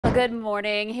Good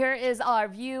morning. Here is our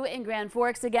view in Grand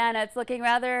Forks again. It's looking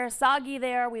rather soggy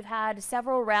there. We've had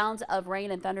several rounds of rain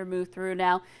and thunder move through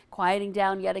now, quieting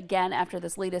down yet again after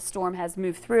this latest storm has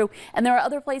moved through. And there are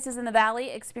other places in the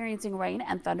valley experiencing rain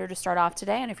and thunder to start off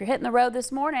today. And if you're hitting the road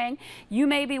this morning, you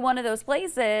may be one of those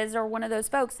places or one of those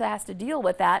folks that has to deal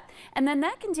with that. And then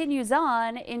that continues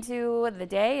on into the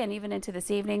day and even into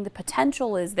this evening. The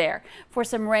potential is there for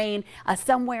some rain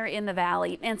somewhere in the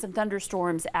valley and some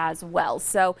thunderstorms as well.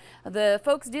 So the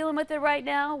folks dealing with it right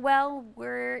now, well,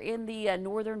 we're in the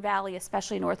northern valley,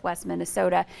 especially northwest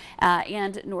Minnesota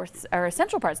and north or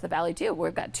central parts of the valley too.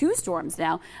 We've got two storms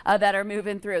now that are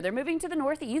moving through. They're moving to the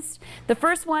northeast. The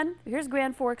first one, here's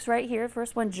Grand Forks right here.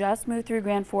 First one just moved through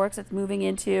Grand Forks. It's moving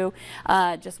into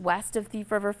just west of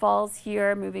Thief River Falls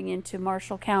here, moving into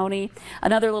Marshall County.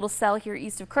 Another little cell here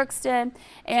east of Crookston.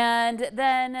 And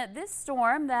then this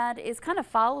storm that is kind of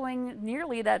following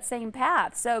nearly that same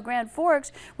path. So Grand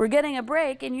Forks, we're getting a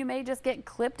break, and you may just get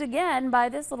clipped again by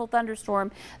this little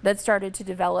thunderstorm that started to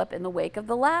develop in the wake of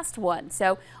the last one.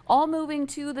 So all moving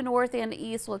to the north and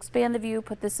east. We'll expand the view,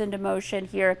 put this into motion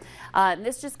here. And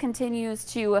this just continues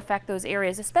to affect those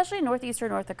areas, especially in northeastern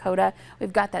North Dakota.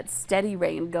 We've got that steady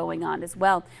rain going on as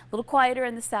well. A little quieter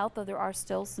in the south, though there are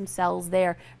still some cells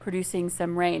there producing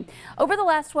some rain. Over the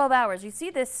last 12 hours, you see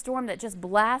this storm that just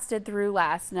blasted through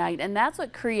last night, and that's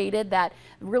what created that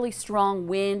really strong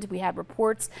wind. We had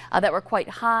reports that were quite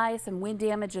high, some wind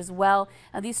damage as well.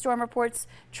 These storm reports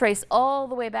trace all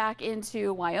the way back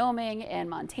into Wyoming and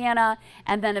Montana,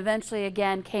 and then eventually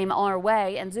again came our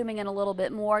way. And zooming in a little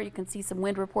bit more, you can see some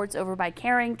wind reports over by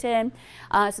Carrington,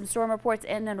 some storm reports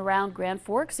in and around Grand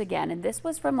Forks again, and this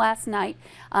was from last night.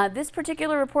 This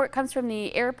particular report comes from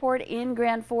the airport in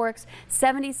Grand Forks,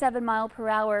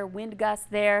 77-mile-per-hour wind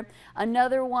gust there.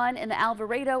 Another one in the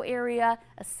Alvarado area,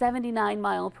 a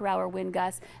 79-mile-per-hour wind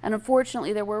gust, and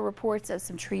unfortunately there were reports of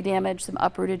some tree damage, some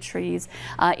uprooted trees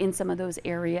in some of those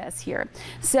areas here.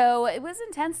 So it was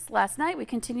intense last night. We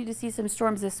continue to see some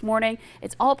storms this morning.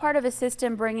 It's all part of a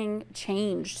system bringing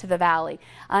change to the valley,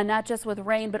 not just with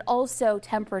rain, but also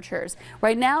temperatures.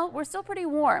 Right now, we're still pretty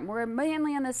warm. We're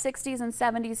mainly in the 60s and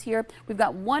 70s here. We've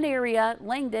got one area,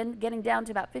 Langdon, getting down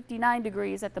to about 59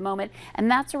 degrees at the moment, and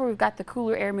that's where we've got the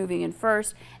cooler air moving in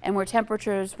first, and where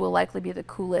temperatures will likely be the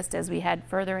coolest as we head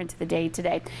further into the day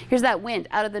today. Here's that wind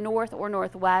out of the north or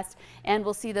northwest, and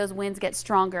we'll see those winds get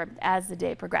stronger as the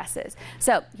day progresses.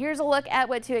 So here's a look at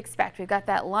what to expect. We've got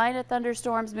that line of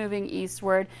thunderstorms moving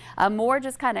eastward, more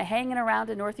just kind of hanging around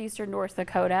in northeastern North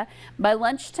Dakota. By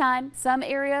lunchtime, some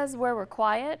areas where we're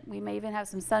quiet, we may even have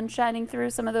some sun shining through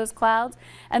some of those clouds,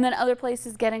 and then other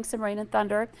places getting some rain and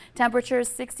thunder. Temperatures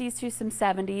 60s to some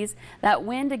 70s. That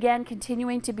wind again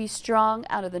continuing to be strong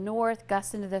out of the north,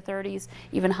 gusts into the 30s,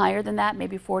 even higher than that,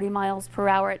 maybe 40 miles per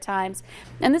hour at times.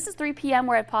 And this is 3 p.m.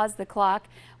 where I paused the clock.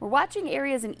 We're watching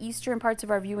areas in eastern parts of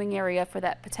our viewing area for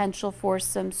that potential for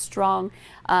some strong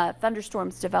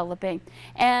thunderstorms developing.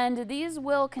 And these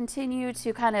will continue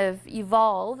to kind of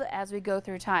evolve as we go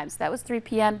through time. So that was 3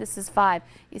 p.m. This is 5.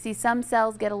 You see some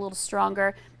cells get a little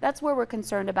stronger. That's where we're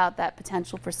concerned about that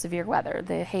potential for severe weather,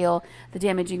 the hail, the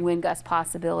damaging wind gust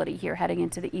possibility here heading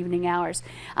into the evening hours.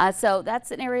 So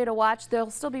that's an area to watch. There'll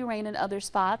still be rain in other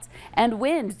spots and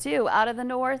wind too out of the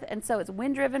north. And so it's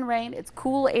wind-driven rain. It's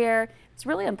cool air. It's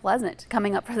really unpleasant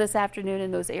coming up for this afternoon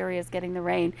in those areas getting the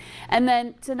rain. And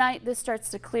then tonight this starts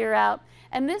to clear out,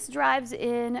 and this drives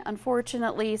in,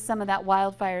 unfortunately, some of that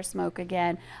wildfire smoke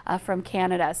again from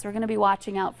Canada. So we're going to be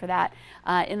watching out for that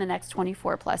in the next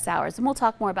 24 plus hours. And we'll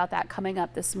talk more about that coming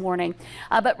up this morning.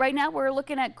 But right now we're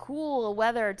looking at cool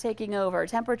weather taking over.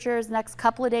 Temperatures next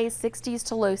couple of days, 60s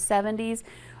to low 70s.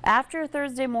 After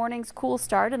Thursday morning's cool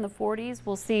start in the 40s,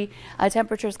 we'll see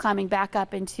temperatures climbing back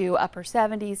up into upper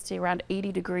 70s to around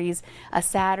 80 degrees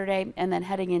Saturday, and then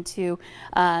heading into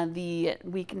the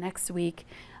week next week,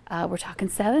 we're talking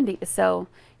 70. So,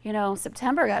 you know,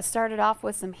 September got started off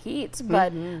with some heat,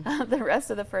 but the rest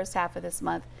of the first half of this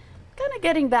month kind of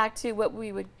getting back to what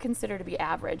we would consider to be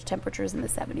average temperatures in the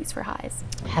 70s for highs.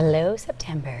 Hello,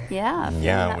 September.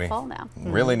 Yeah, we fall now.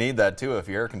 Really need that too if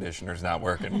your air conditioner's not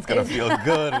working. It's going to feel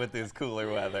good with this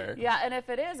cooler weather. Yeah, and if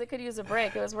it is, it could use a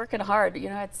break. It was working hard. You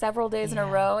know, I had several days in a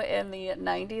row in the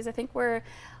 90s. I think we're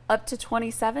up to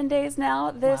 27 days now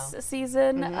this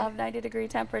season of 90-degree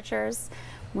temperatures.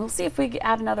 We'll see if we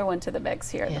add another one to the mix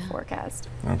here in the forecast.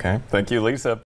 Okay. Thank you, Lisa.